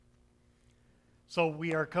So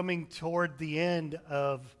we are coming toward the end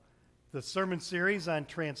of the sermon series on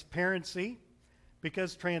transparency.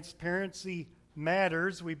 Because transparency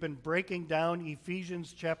matters, we've been breaking down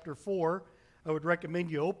Ephesians chapter 4. I would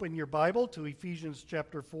recommend you open your Bible to Ephesians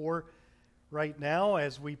chapter 4 right now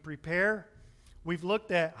as we prepare. We've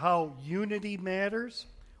looked at how unity matters.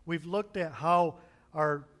 We've looked at how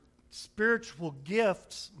our spiritual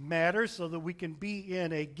gifts matter so that we can be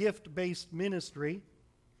in a gift-based ministry.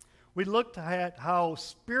 We looked at how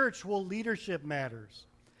spiritual leadership matters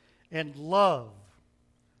and love,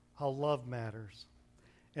 how love matters.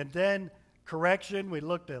 And then correction, we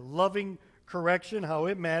looked at loving correction, how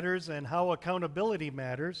it matters, and how accountability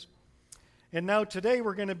matters. And now today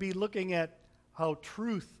we're going to be looking at how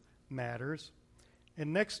truth matters.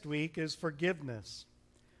 And next week is forgiveness.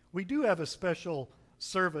 We do have a special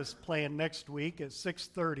service planned next week at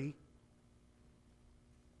 6:30.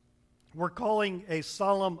 We're calling a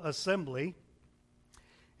solemn assembly.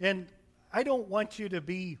 And I don't want you to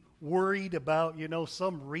be worried about,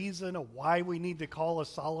 some reason of why we need to call a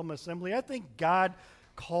solemn assembly. I think God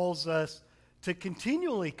calls us to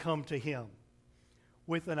continually come to Him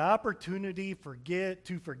with an opportunity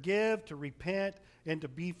to forgive, to repent, and to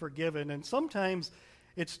be forgiven. And sometimes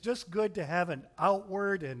it's just good to have an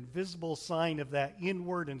outward and visible sign of that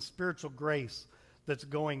inward and spiritual grace that's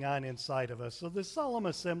going on inside of us. So this solemn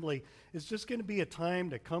assembly is just going to be a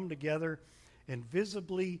time to come together and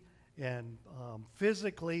visibly and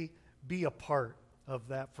physically be a part of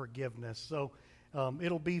that forgiveness. So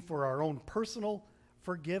it'll be for our own personal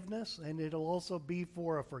forgiveness, and it'll also be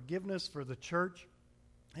for a forgiveness for the church.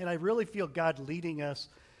 And I really feel God leading us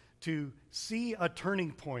to see a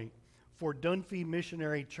turning point for Dunphy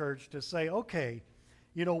Missionary Church to say, okay,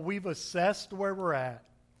 we've assessed where we're at.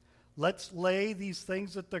 Let's lay these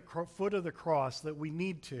things at the foot of the cross that we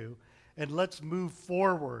need to, and let's move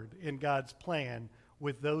forward in God's plan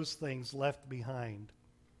with those things left behind.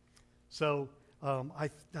 So I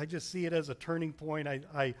just see it as a turning point.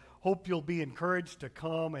 I hope you'll be encouraged to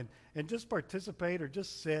come and just participate or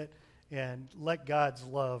just sit and let God's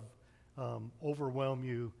love overwhelm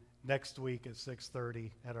you next week at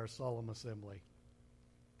 6:30 at our solemn assembly.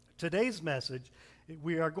 Today's message,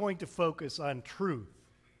 we are going to focus on truth.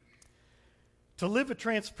 To live a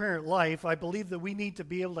transparent life, I believe that we need to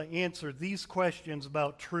be able to answer these questions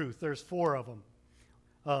about truth. There's 4 of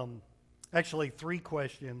them. Actually, 3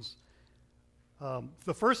 questions.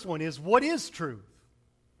 The first one is, what is truth?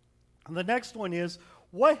 And the next one is,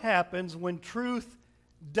 what happens when truth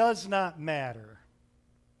does not matter?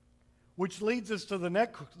 Which leads us to the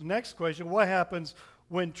next question, what happens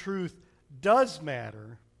when truth does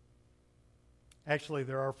matter? Actually,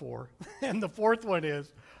 there are 4. And the 4th one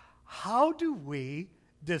is, how do we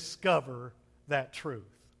discover that truth?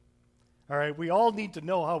 All right, we all need to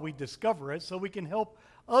know how we discover it so we can help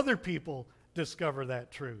other people discover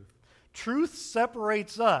that truth. Truth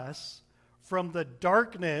separates us from the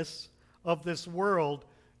darkness of this world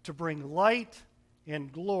to bring light and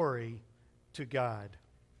glory to God.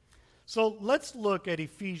 So let's look at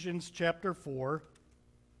Ephesians chapter 4,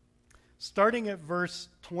 starting at verse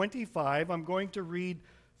 25. I'm going to read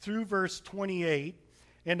through verse 28.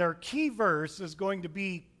 And our key verse is going to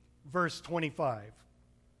be verse 25.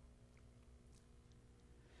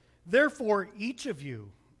 Therefore, each of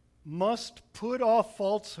you must put off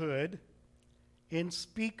falsehood and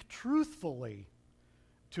speak truthfully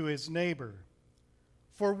to his neighbor.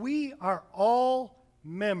 For we are all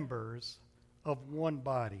members of one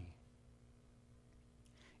body.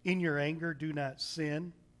 In your anger, do not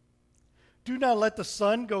sin. Do not let the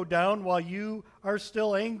sun go down while you are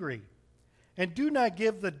still angry. And do not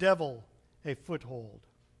give the devil a foothold.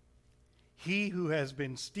 He who has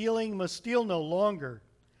been stealing must steal no longer,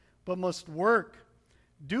 but must work,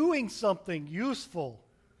 doing something useful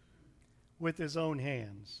with his own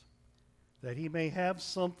hands, that he may have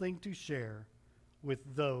something to share with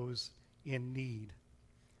those in need.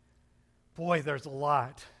 Boy, there's a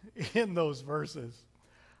lot in those verses.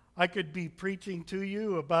 I could be preaching to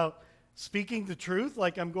you about speaking the truth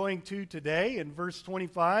like I'm going to today in verse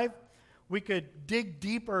 25. We could dig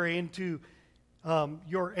deeper into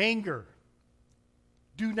your anger.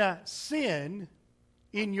 Do not sin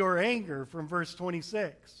in your anger from verse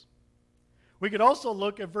 26. We could also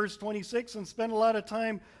look at verse 26 and spend a lot of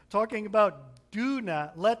time talking about do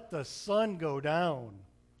not let the sun go down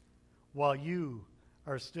while you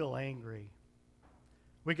are still angry.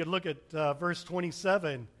 We could look at verse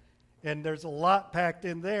 27, and there's a lot packed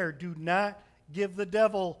in there. Do not give the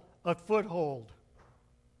devil a foothold.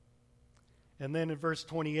 And then in verse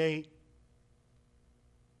 28,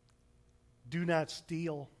 do not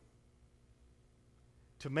steal.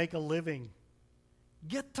 To make a living,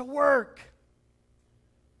 Get to work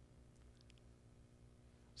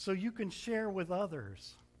so you can share with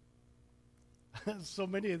others. So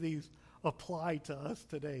many of these apply to us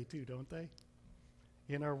today too, don't they?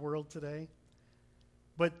 In our world today.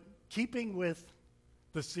 But keeping with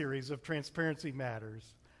the series of Transparency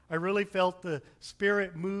Matters, I really felt the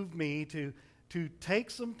Spirit move me to take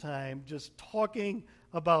some time just talking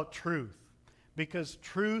about truth, because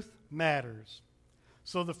truth matters.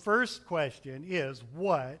 So the first question is,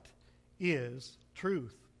 what is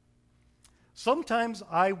truth? Sometimes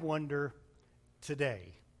I wonder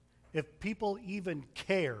today if people even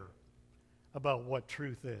care about what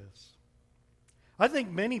truth is. I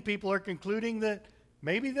think many people are concluding that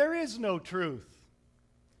maybe there is no truth.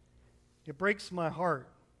 It breaks my heart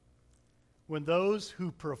when those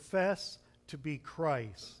who profess to be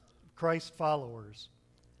Christ followers,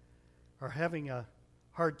 are having a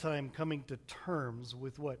hard time coming to terms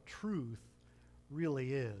with what truth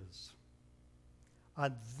really is.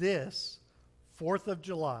 On this 4th of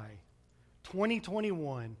July,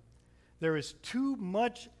 2021, there is too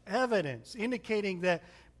much evidence indicating that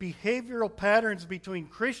behavioral patterns between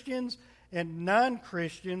Christians and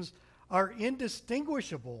non-Christians are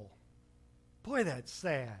indistinguishable. Boy, that's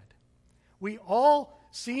sad. We all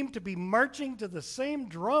seem to be marching to the same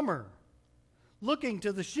drummer, looking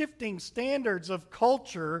to the shifting standards of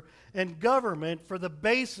culture and government for the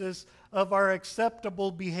basis of our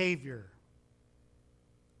acceptable behavior.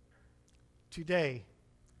 Today,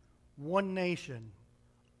 one nation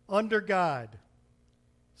under God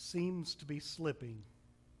seems to be slipping.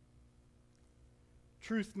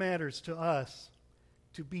 Truth matters to us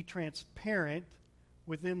to be transparent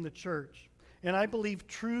within the church. And I believe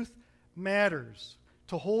truth matters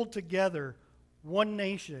to hold together one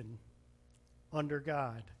nation under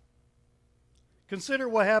God. Consider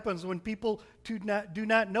what happens when people do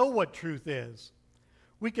not know what truth is.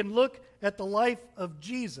 We can look at the life of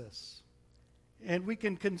Jesus, and we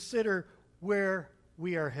can consider where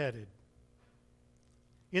we are headed.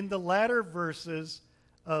 In the latter verses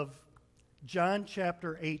of John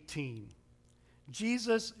chapter 18,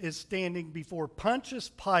 Jesus is standing before Pontius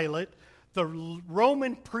Pilate, the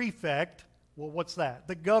Roman prefect, well, what's that?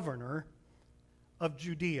 The governor of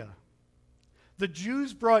Judea. The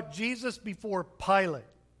Jews brought Jesus before Pilate.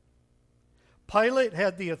 Pilate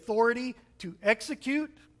had the authority to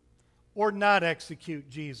execute or not execute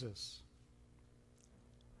Jesus.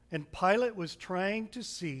 And Pilate was trying to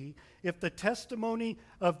see if the testimony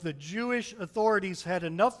of the Jewish authorities had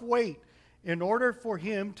enough weight in order for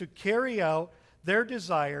him to carry out their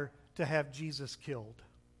desire to have Jesus killed.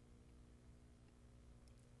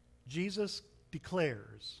 Jesus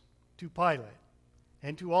declares to Pilate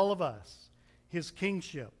and to all of us his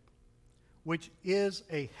kingship, which is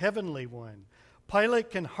a heavenly one. Pilate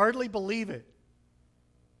can hardly believe it.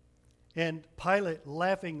 And Pilate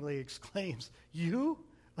laughingly exclaims, "You,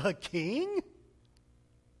 a king?"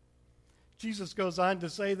 Jesus goes on to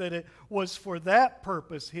say that it was for that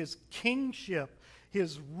purpose, his kingship,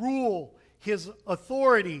 his rule, his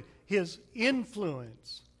authority, his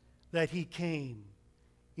influence, that he came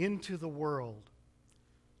into the world.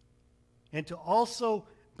 And to also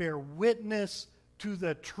bear witness to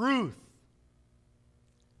the truth.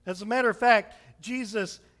 As a matter of fact,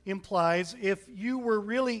 Jesus implies, if you were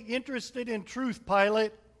really interested in truth,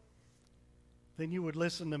 Pilate, then you would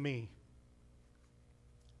listen to me.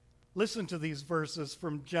 Listen to these verses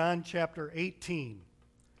from John chapter 18,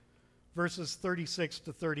 verses 36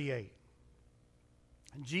 to 38.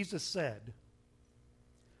 And Jesus said,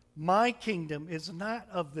 "My kingdom is not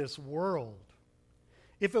of this world.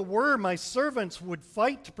 If it were, my servants would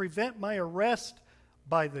fight to prevent my arrest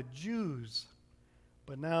by the Jews.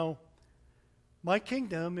 But now, my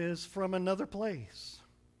kingdom is from another place."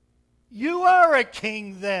 "You are a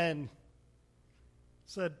king then,"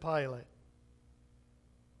 said Pilate.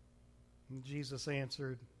 And Jesus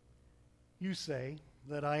answered, "You say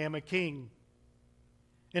that I am a king.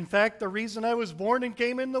 In fact, the reason I was born and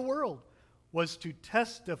came in the world was to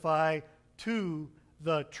testify to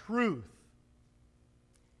the truth.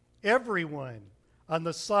 Everyone on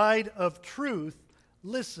the side of truth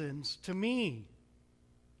listens to me."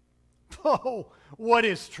 "Oh, what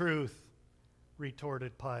is truth?"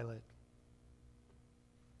 retorted Pilate.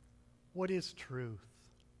 What is truth?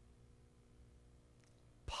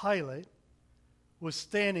 Pilate was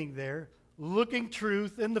standing there looking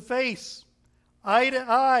truth in the face, eye to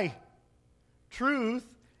eye.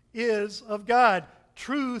 Truth is of God.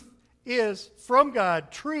 Truth is from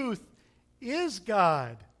God. Truth is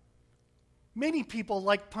God. Many people,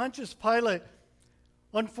 like Pontius Pilate,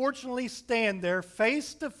 unfortunately stand there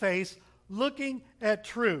face to face looking at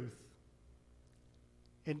truth.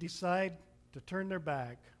 and decide to turn their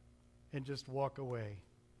back and just walk away.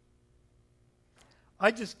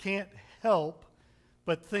 I just can't help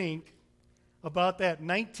but think about that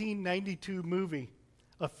 1992 movie,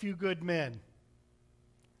 A Few Good Men.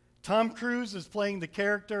 Tom Cruise is playing the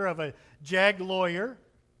character of a JAG lawyer.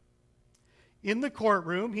 In the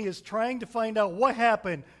courtroom, he is trying to find out what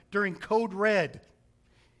happened during Code Red.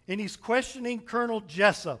 And he's questioning Colonel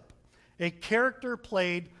Jessup, a character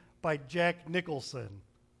played by Jack Nicholson.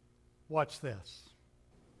 Watch this.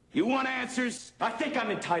 You want answers? I think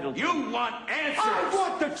I'm entitled. You want answers? I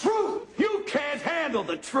want the truth! You can't handle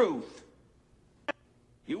the truth.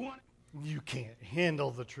 You can't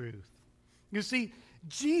handle the truth. You see,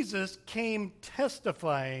 Jesus came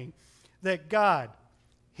testifying that God,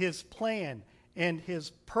 his plan, and his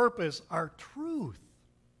purpose are truth.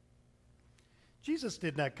 Jesus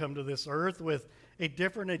did not come to this earth with a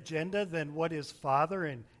different agenda than what his Father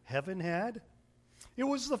in heaven had. It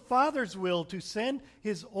was the Father's will to send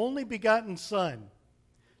his only begotten Son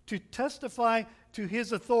to testify to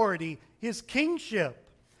his authority, his kingship,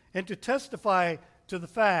 and to testify to the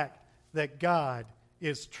fact that God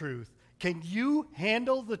is truth. Can you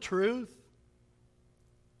handle the truth?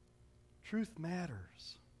 Truth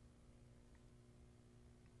matters.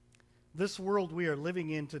 This world we are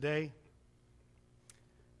living in today,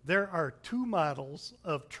 there are two models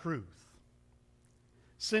of truth.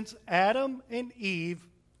 Since Adam and Eve,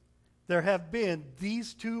 there have been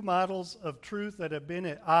these two models of truth that have been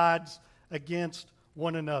at odds against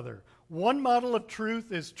one another. One model of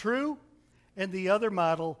truth is true, and the other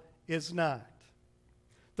model is not.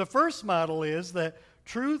 The first model is that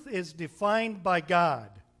truth is defined by God.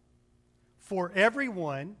 For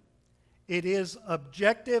everyone, it is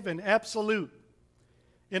objective and absolute.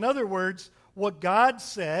 In other words, what God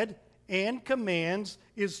said and commands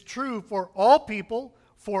is true for all people,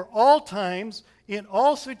 for all times, in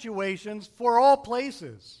all situations, for all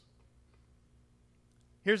places.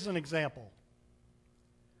 Here's an example.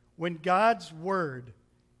 When God's word,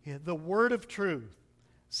 the word of truth,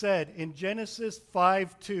 said in Genesis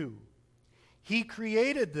 5:2, he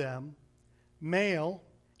created them, male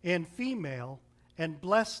and female, and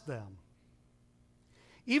blessed them.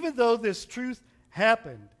 Even though this truth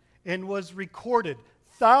happened and was recorded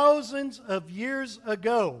thousands of years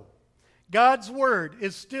ago, God's word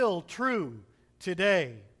is still true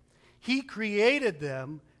today. He created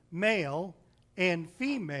them, male and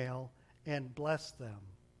female, and blessed them.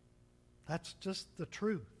 That's just the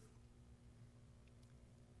truth.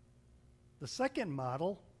 The second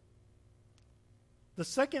model,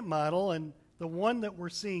 and the one that we're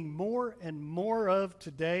seeing more and more of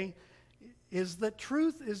today, is that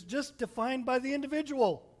truth is just defined by the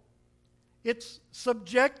individual. It's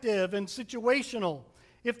subjective and situational.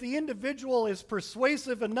 If the individual is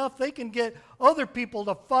persuasive enough, they can get other people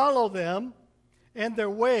to follow them and their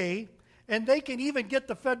way, and they can even get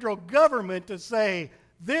the federal government to say,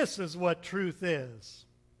 this is what truth is.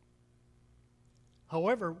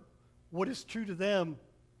 However, what is true to them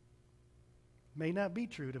may not be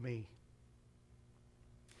true to me.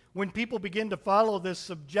 When people begin to follow this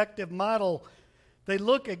subjective model, they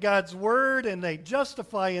look at God's word and they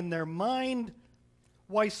justify in their mind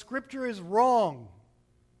why Scripture is wrong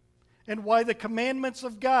and why the commandments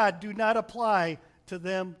of God do not apply to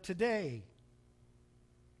them today.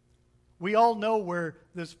 We all know where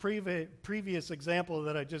this previous example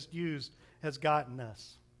that I just used has gotten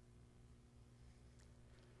us.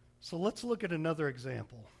 So let's look at another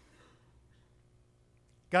example.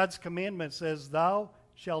 God's commandment says, "Thou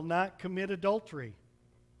shalt not commit adultery."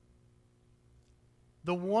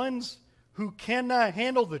 The ones who cannot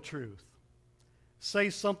handle the truth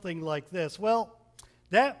say something like this: well,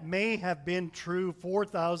 that may have been true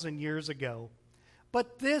 4,000 years ago,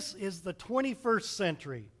 but this is the 21st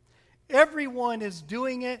century. Everyone is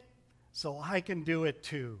doing it, so I can do it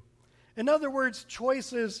too. In other words,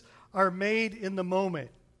 choices are made in the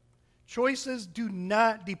moment. Choices do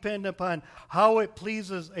not depend upon how it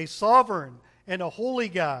pleases a sovereign and a holy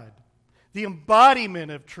God, the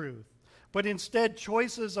embodiment of truth, but instead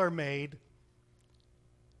choices are made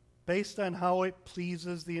based on how it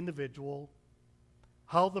pleases the individual,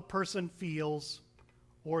 how the person feels,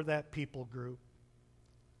 or that people group.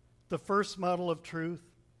 The first model of truth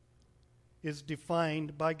is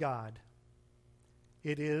defined by God.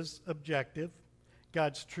 It is objective.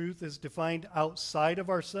 God's truth is defined outside of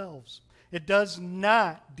ourselves. It does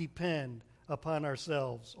not depend upon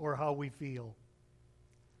ourselves or how we feel.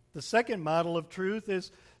 The second model of truth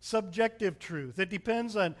is subjective truth. It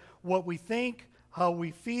depends on what we think, how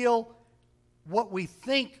we feel, what we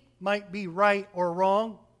think might be right or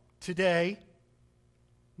wrong today,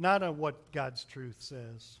 not on what God's truth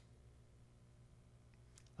says.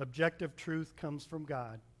 Objective truth comes from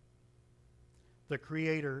God, the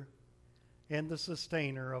creator and the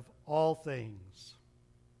sustainer of all things.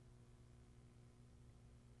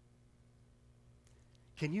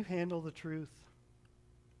 Can you handle the truth?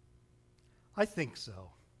 I think so.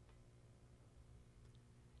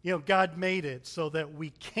 You know, God made it so that we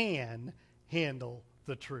can handle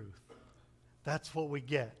the truth. That's what we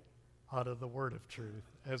get out of the word of truth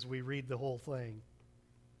as we read the whole thing.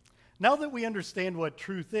 Now that we understand what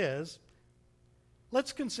truth is,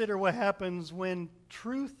 let's consider what happens when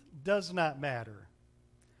truth does not matter.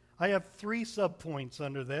 I have 3 subpoints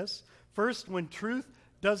under this. First, when truth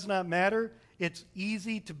does not matter, it's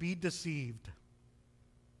easy to be deceived.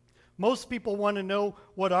 Most people want to know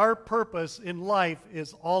what our purpose in life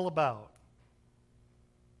is all about.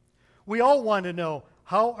 We all want to know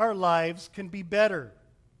how our lives can be better.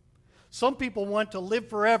 Some people want to live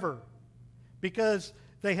forever because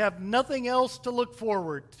they have nothing else to look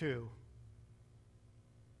forward to.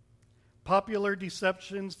 Popular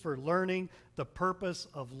deceptions for learning the purpose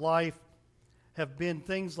of life have been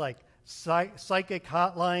things like psychic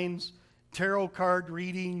hotlines, tarot card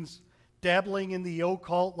readings, dabbling in the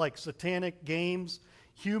occult like satanic games,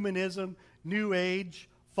 humanism, New Age,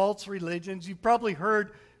 false religions. You've probably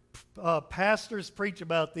heard pastors preach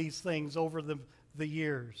about these things over the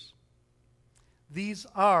years. These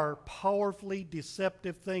are powerfully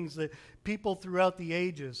deceptive things that people throughout the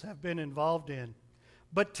ages have been involved in.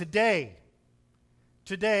 But today,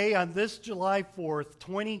 on this July 4th,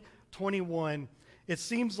 2021, it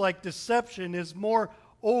seems like deception is more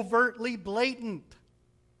overtly blatant.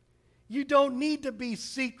 You don't need to be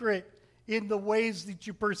secret in the ways that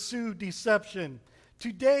you pursue deception.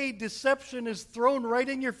 Today, deception is thrown right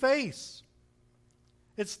in your face.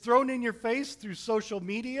 It's thrown in your face through social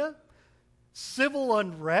media, civil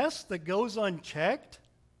unrest that goes unchecked,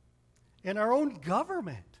 and our own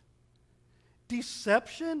government.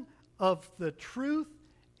 Deception of the truth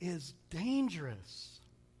is dangerous.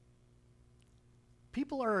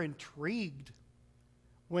 People are intrigued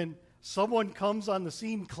when someone comes on the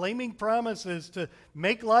scene claiming promises to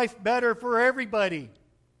make life better for everybody.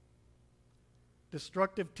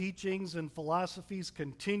 Destructive teachings and philosophies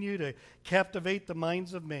continue to captivate the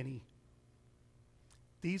minds of many.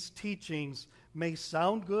 These teachings may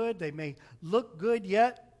sound good, they may look good,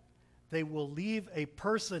 yet they will leave a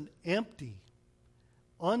person empty,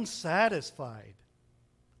 unsatisfied,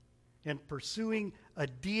 and pursuing a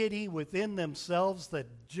deity within themselves that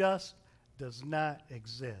just does not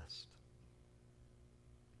exist.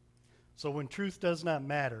 So when truth does not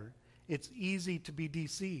matter, it's easy to be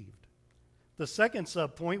deceived. The second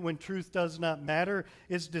subpoint, when truth does not matter,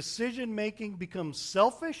 is decision-making becomes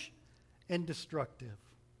selfish and destructive.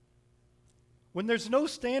 When there's no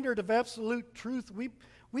standard of absolute truth,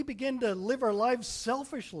 we begin to live our lives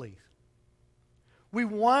selfishly. We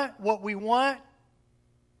want what we want,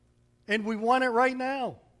 and we want it right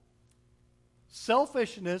now.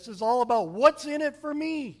 Selfishness is all about what's in it for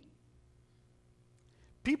me.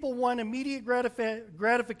 People want immediate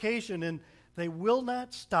gratification, and they will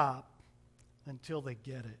not stop until they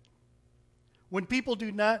get it. When people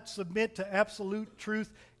do not submit to absolute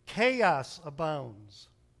truth, chaos abounds.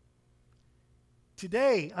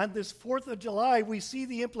 Today, on this 4th of July, we see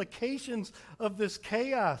the implications of this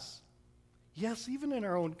chaos. Yes, even in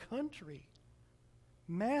our own country.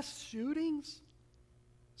 Mass shootings,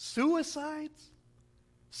 suicides,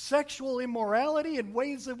 sexual immorality in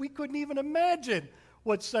ways that we couldn't even imagine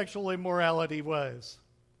what sexual immorality was.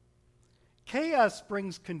 Chaos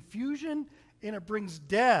brings confusion and it brings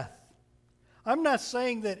death. I'm not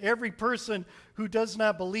saying that every person who does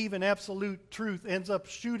not believe in absolute truth ends up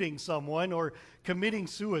shooting someone or committing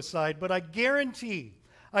suicide, but I guarantee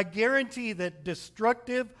that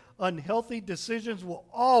destructive, unhealthy decisions will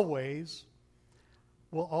always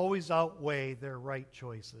outweigh their right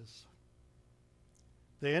choices.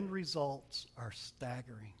 The end results are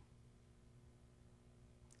staggering.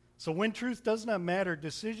 So when truth does not matter,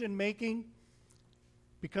 decision-making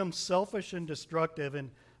becomes selfish and destructive.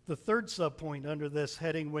 And the third subpoint under this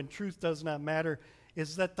heading, when truth does not matter,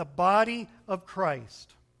 is that the body of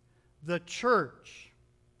Christ, the church,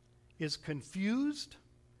 is confused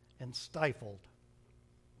and stifled.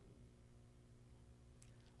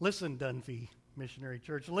 Listen, Dunphy Missionary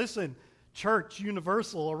Church. Listen, Church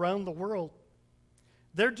Universal around the world.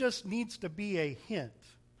 There just needs to be a hint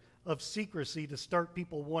of secrecy to start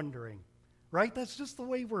people wondering, right? That's just the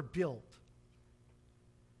way we're built.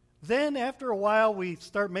 Then after a while, we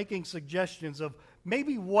start making suggestions of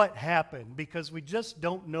maybe what happened because we just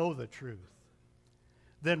don't know the truth.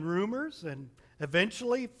 Then rumors and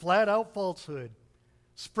Eventually, flat out falsehood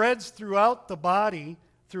spreads throughout the body,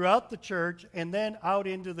 throughout the church, and then out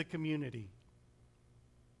into the community.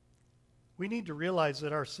 We need to realize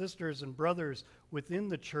that our sisters and brothers within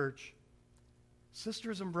the church,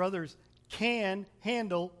 sisters and brothers, can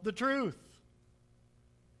handle the truth.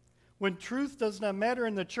 When truth does not matter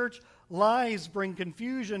in the church, lies bring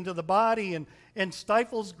confusion to the body and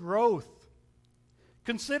stifles growth.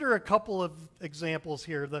 Consider a couple of examples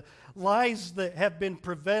here. The lies that have been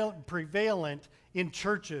prevalent in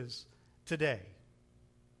churches today.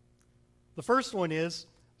 The first one is,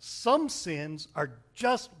 some sins are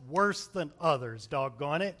just worse than others,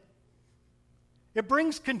 doggone it. It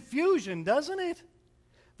brings confusion, doesn't it?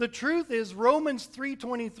 The truth is, Romans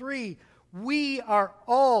 3:23, we are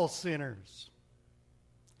all sinners.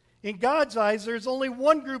 In God's eyes, there's only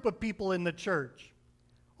one group of people in the church.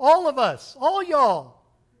 All of us, all y'all,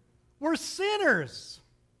 we're sinners.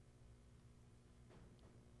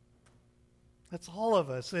 That's all of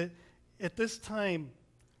us. At this time,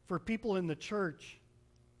 for people in the church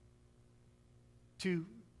to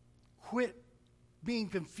quit being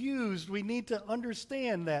confused, we need to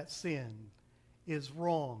understand that sin is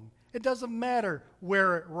wrong. It doesn't matter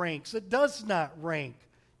where it ranks. It does not rank.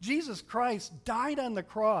 Jesus Christ died on the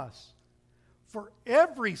cross for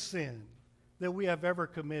every sin that we have ever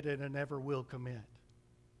committed and ever will commit.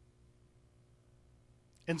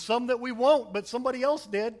 And some that we won't, but somebody else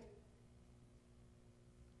did.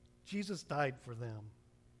 Jesus died for them.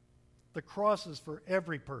 The cross is for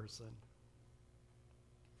every person.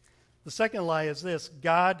 The second lie is this: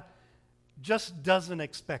 God just doesn't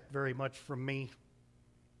expect very much from me.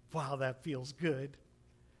 Wow, that feels good.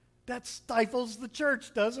 That stifles the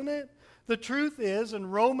church, doesn't it? The truth is, in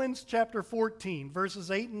Romans chapter 14,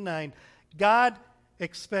 verses 8 and 9, God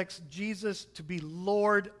expects Jesus to be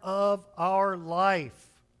Lord of our life.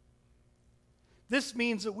 This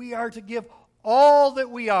means that we are to give all that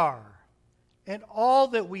we are and all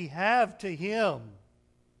that we have to Him.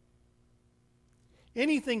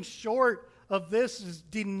 Anything short of this is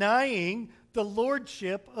denying the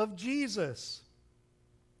lordship of Jesus.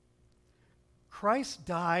 Christ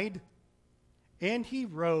died, and He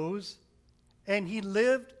rose, and He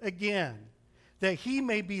lived again, that He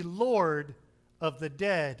may be Lord of the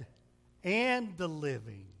dead and the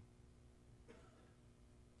living.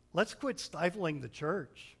 Let's quit stifling the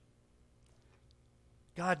church.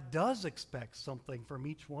 God does expect something from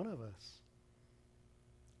each one of us.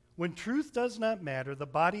 When truth does not matter, the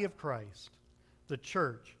body of Christ, the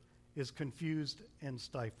church, is confused and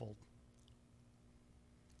stifled.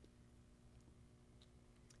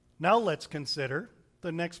 Now let's consider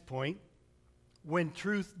the next point, when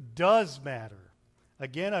truth does matter.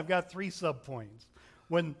 Again, I've got 3 subpoints.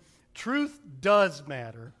 When truth does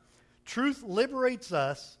matter, truth liberates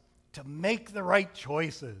us to make the right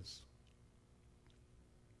choices.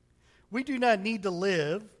 We do not need to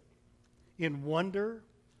live in wonder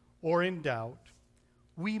or in doubt.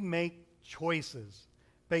 We make choices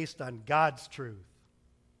based on God's truth.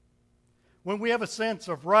 When we have a sense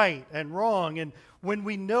of right and wrong, and when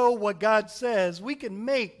we know what God says, we can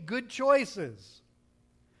make good choices.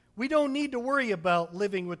 We don't need to worry about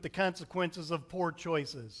living with the consequences of poor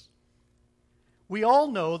choices. We all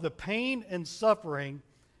know the pain and suffering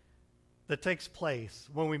that takes place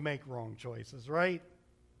when we make wrong choices, right?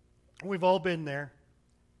 We've all been there.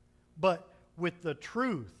 But with the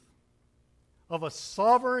truth of a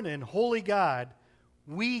sovereign and holy God,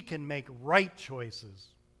 we can make right choices.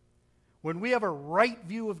 When we have a right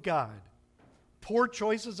view of God, poor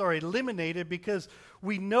choices are eliminated because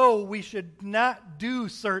we know we should not do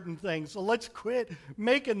certain things. So let's quit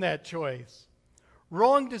making that choice.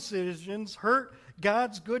 Wrong decisions hurt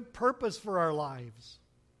God's good purpose for our lives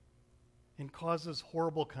and causes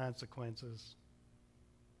horrible consequences.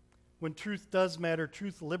 When truth does matter,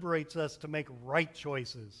 truth liberates us to make right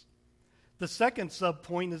choices. The second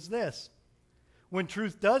subpoint is this: when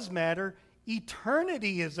truth does matter,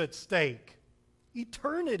 eternity is at stake.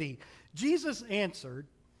 Eternity. Jesus answered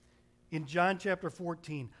in John chapter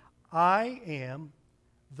 14, I am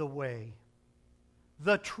the way,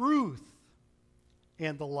 the truth,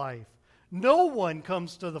 and the life. No one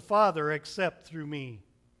comes to the Father except through me.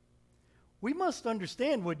 We must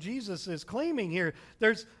understand what Jesus is claiming here.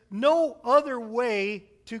 There's no other way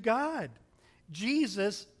to God.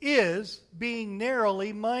 Jesus is being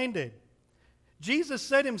narrowly minded. Jesus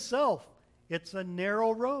said himself, it's a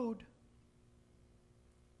narrow road.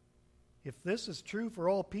 If this is true for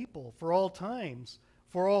all people, for all times,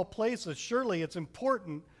 for all places, surely it's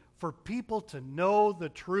important for people to know the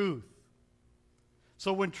truth.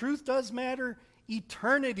 So when truth does matter,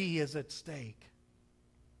 eternity is at stake.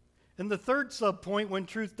 And the third subpoint, when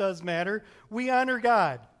truth does matter, we honor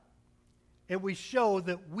God. And we show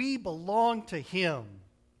that we belong to Him.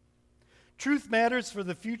 Truth matters for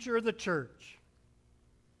the future of the church.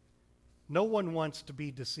 No one wants to be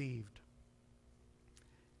deceived.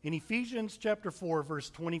 In Ephesians chapter 4, verse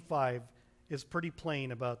 25 is pretty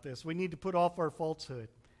plain about this. We need to put off our falsehood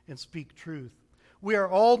and speak truth. We are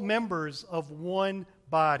all members of one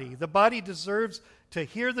body. The body deserves to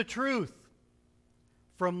hear the truth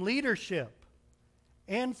from leadership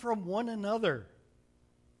and from one another.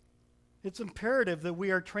 It's imperative that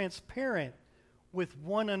we are transparent with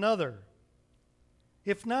one another.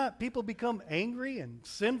 If not, people become angry and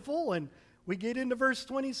sinful, and we get into verse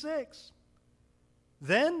 26.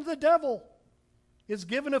 Then the devil is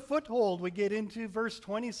given a foothold. We get into verse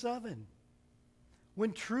 27.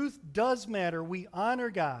 When truth does matter, we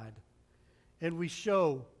honor God and we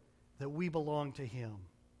show that we belong to Him.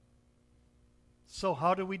 So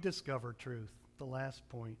how do we discover truth? The last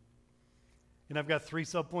point. And I've got 3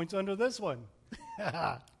 subpoints under this one.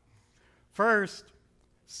 First,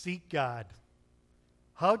 seek God.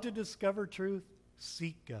 How to discover truth?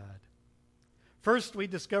 Seek God. First, we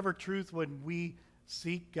discover truth when we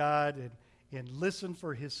seek God and listen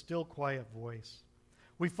for His still quiet voice.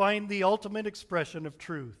 We find the ultimate expression of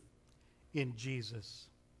truth in Jesus.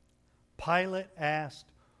 Pilate asked,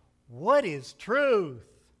 "What is truth?"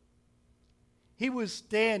 He was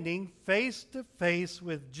standing face to face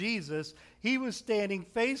with Jesus. He was standing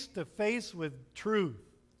face to face with truth.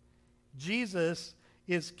 Jesus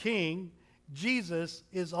is King. Jesus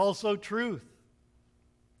is also truth.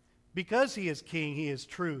 Because He is King, He is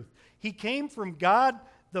truth. He came from God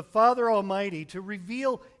the Father Almighty to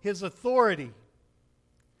reveal His authority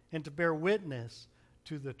and to bear witness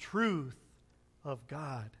to the truth of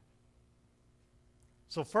God.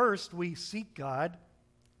 So first, we seek God.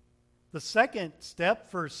 The second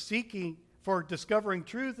step for discovering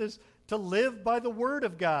truth is to live by the Word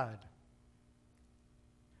of God.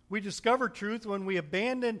 We discover truth when we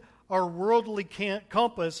abandon our worldly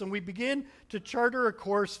compass and we begin to charter a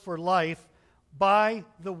course for life by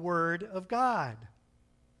the Word of God.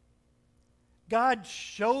 God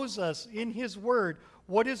shows us in His Word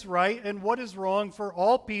what is right and what is wrong for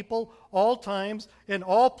all people, all times, and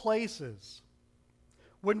all places.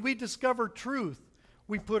 When we discover truth,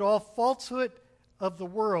 we put off falsehood of the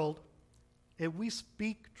world and we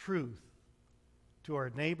speak truth to our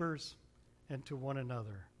neighbors and to one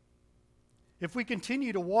another. If we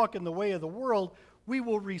continue to walk in the way of the world, we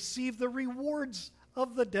will receive the rewards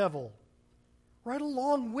of the devil right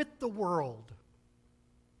along with the world.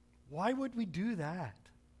 Why would we do that?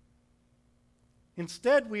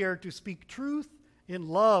 Instead, we are to speak truth in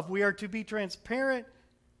love. We are to be transparent,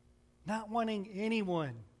 not wanting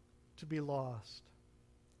anyone to be lost.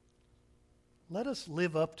 Let us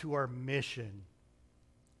live up to our mission.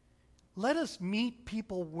 Let us meet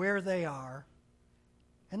people where they are,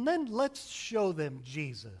 and then let's show them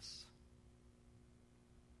Jesus.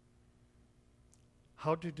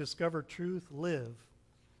 How to discover truth? Live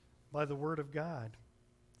by the Word of God.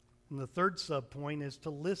 And the third subpoint is to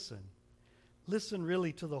listen. Listen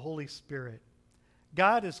really to the Holy Spirit.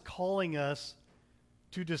 God is calling us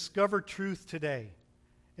to discover truth today.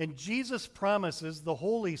 And Jesus promises the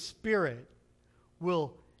Holy Spirit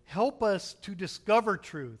will help us to discover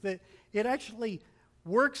truth. It actually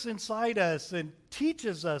works inside us and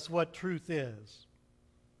teaches us what truth is.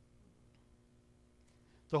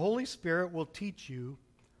 The Holy Spirit will teach you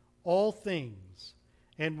all things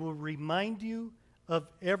and will remind you of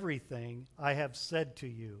everything I have said to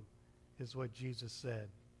you, is what Jesus said.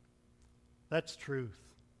 That's truth.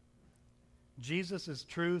 Jesus is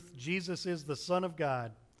truth. Jesus is the Son of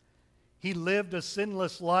God. He lived a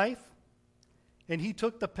sinless life, and He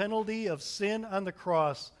took the penalty of sin on the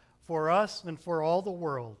cross for us and for all the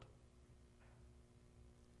world.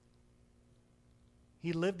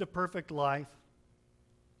 He lived a perfect life,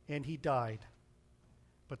 and He died.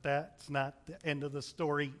 But that's not the end of the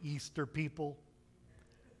story, Easter people.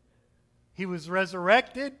 He was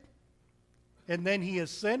resurrected, and then He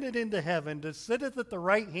ascended into heaven to sitteth at the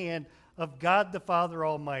right hand of God the Father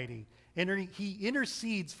Almighty. And He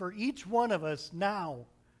intercedes for each one of us now,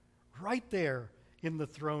 right there in the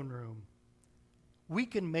throne room. We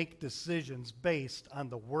can make decisions based on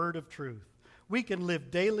the word of truth. We can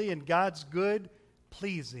live daily in God's good,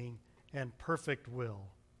 pleasing, and perfect will.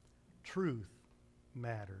 Truth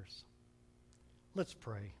matters. Let's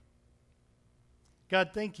pray.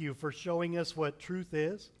 God, thank You for showing us what truth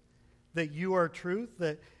is, that You are truth,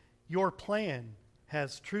 that Your plan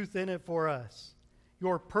has truth in it for us.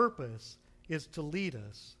 Your purpose is to lead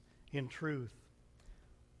us in truth.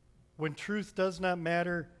 When truth does not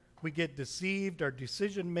matter, We get deceived, our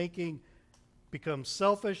decision making becomes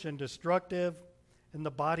selfish and destructive, and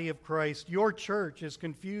the body of Christ, your church, is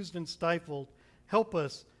confused and stifled. Help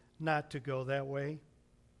us not to go that way.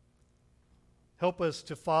 Help us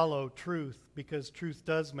to follow truth, because truth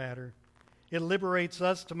does matter. It liberates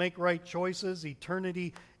us to make right choices.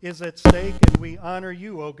 Eternity is at stake, and we honor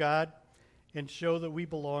you, O God, and show that we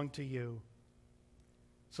belong to you.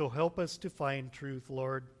 So help us to find truth,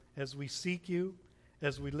 Lord, as we seek you,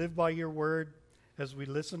 as we live by your word, as we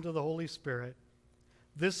listen to the Holy Spirit.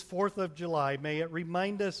 This 4th of July, may it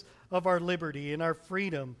remind us of our liberty and our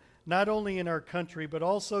freedom, not only in our country, but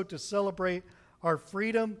also to celebrate our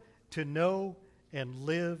freedom to know and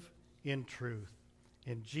live in truth.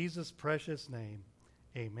 In Jesus' precious name,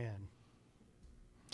 amen.